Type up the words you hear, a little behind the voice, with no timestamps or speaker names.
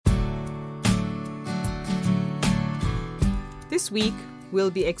This week, we'll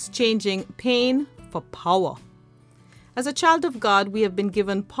be exchanging pain for power. As a child of God, we have been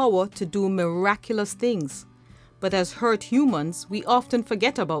given power to do miraculous things. But as hurt humans, we often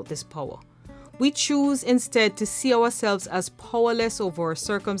forget about this power. We choose instead to see ourselves as powerless over our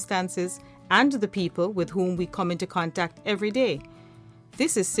circumstances and the people with whom we come into contact every day.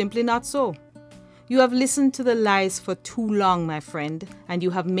 This is simply not so. You have listened to the lies for too long, my friend, and you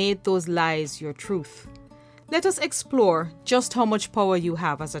have made those lies your truth. Let us explore just how much power you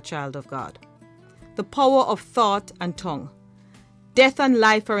have as a child of God. The power of thought and tongue. Death and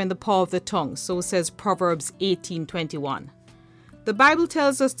life are in the power of the tongue, so says Proverbs 18:21. The Bible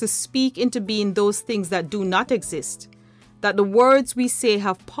tells us to speak into being those things that do not exist, that the words we say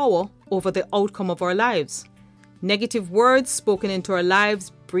have power over the outcome of our lives. Negative words spoken into our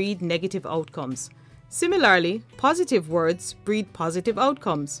lives breed negative outcomes. Similarly, positive words breed positive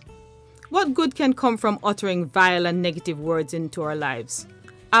outcomes. What good can come from uttering vile and negative words into our lives?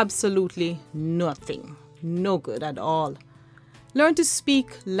 Absolutely nothing. No good at all. Learn to speak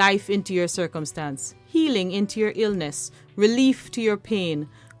life into your circumstance, healing into your illness, relief to your pain,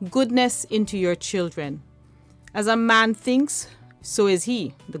 goodness into your children. As a man thinks, so is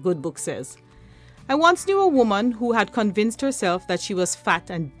he, the good book says. I once knew a woman who had convinced herself that she was fat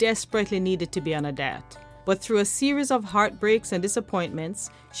and desperately needed to be on a diet. But through a series of heartbreaks and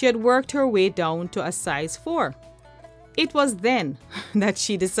disappointments, she had worked her way down to a size 4. It was then that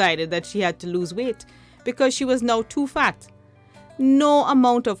she decided that she had to lose weight because she was now too fat. No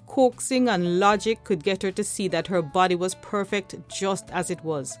amount of coaxing and logic could get her to see that her body was perfect just as it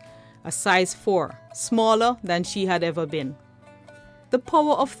was, a size 4, smaller than she had ever been. The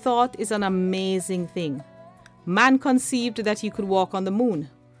power of thought is an amazing thing. Man conceived that he could walk on the moon.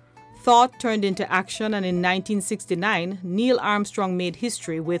 Thought turned into action, and in 1969, Neil Armstrong made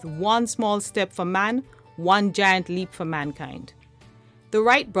history with one small step for man, one giant leap for mankind. The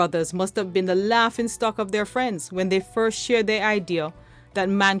Wright brothers must have been the laughingstock of their friends when they first shared their idea that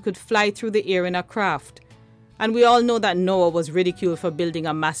man could fly through the air in a craft. And we all know that Noah was ridiculed for building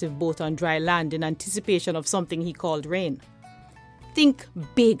a massive boat on dry land in anticipation of something he called rain. Think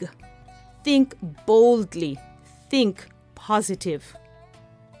big. Think boldly. Think positive.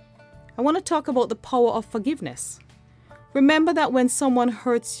 I want to talk about the power of forgiveness. Remember that when someone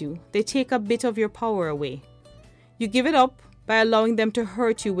hurts you, they take a bit of your power away. You give it up by allowing them to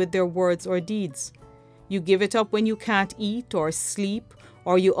hurt you with their words or deeds. You give it up when you can't eat or sleep,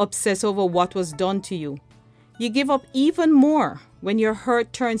 or you obsess over what was done to you. You give up even more when your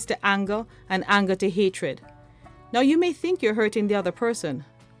hurt turns to anger and anger to hatred. Now you may think you're hurting the other person,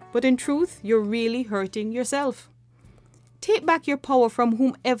 but in truth, you're really hurting yourself. Take back your power from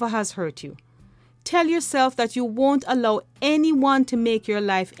whomever has hurt you. Tell yourself that you won't allow anyone to make your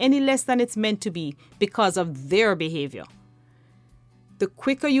life any less than it's meant to be because of their behavior. The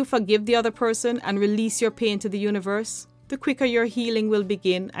quicker you forgive the other person and release your pain to the universe, the quicker your healing will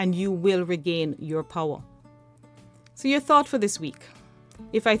begin and you will regain your power. So your thought for this week.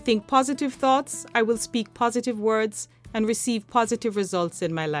 If I think positive thoughts, I will speak positive words and receive positive results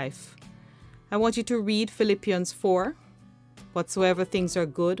in my life. I want you to read Philippians 4. Whatsoever things are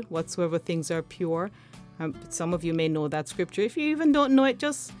good, whatsoever things are pure. Some of you may know that scripture. If you even don't know it,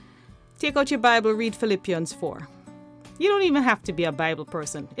 just take out your Bible, read Philippians 4. You don't even have to be a Bible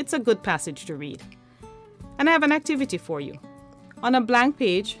person. It's a good passage to read. And I have an activity for you. On a blank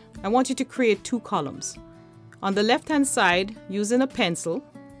page, I want you to create 2 columns. On the left-hand side, using a pencil,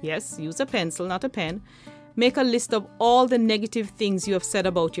 yes, use a pencil, not a pen, make a list of all the negative things you have said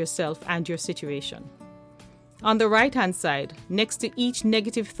about yourself and your situation. On the right-hand side, next to each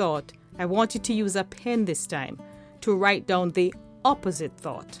negative thought, I want you to use a pen this time to write down the opposite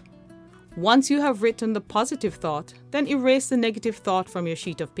thought. Once you have written the positive thought, then erase the negative thought from your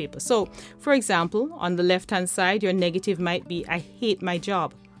sheet of paper. So, for example, on the left-hand side, your negative might be, I hate my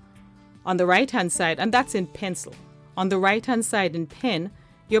job. On the right-hand side, and that's in pencil. On the right-hand side in pen,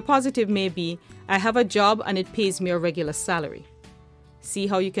 your positive may be, I have a job and it pays me a regular salary. See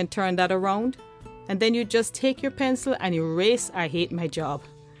how you can turn that around? And then you just take your pencil and erase, I hate my job.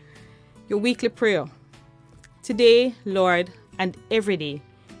 Your weekly prayer. Today, Lord, and every day,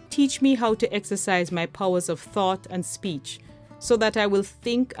 teach me how to exercise my powers of thought and speech so that I will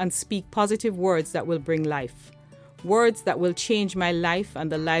think and speak positive words that will bring life. Words that will change my life and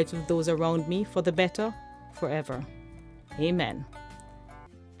the lives of those around me for the better, forever. Amen.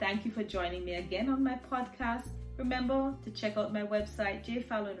 Thank you for joining me again on my podcast. Remember to check out my website,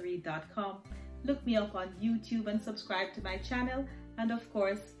 jfallonreid.com. Look me up on YouTube and subscribe to my channel. And of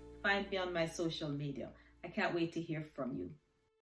course, find me on my social media. I can't wait to hear from you.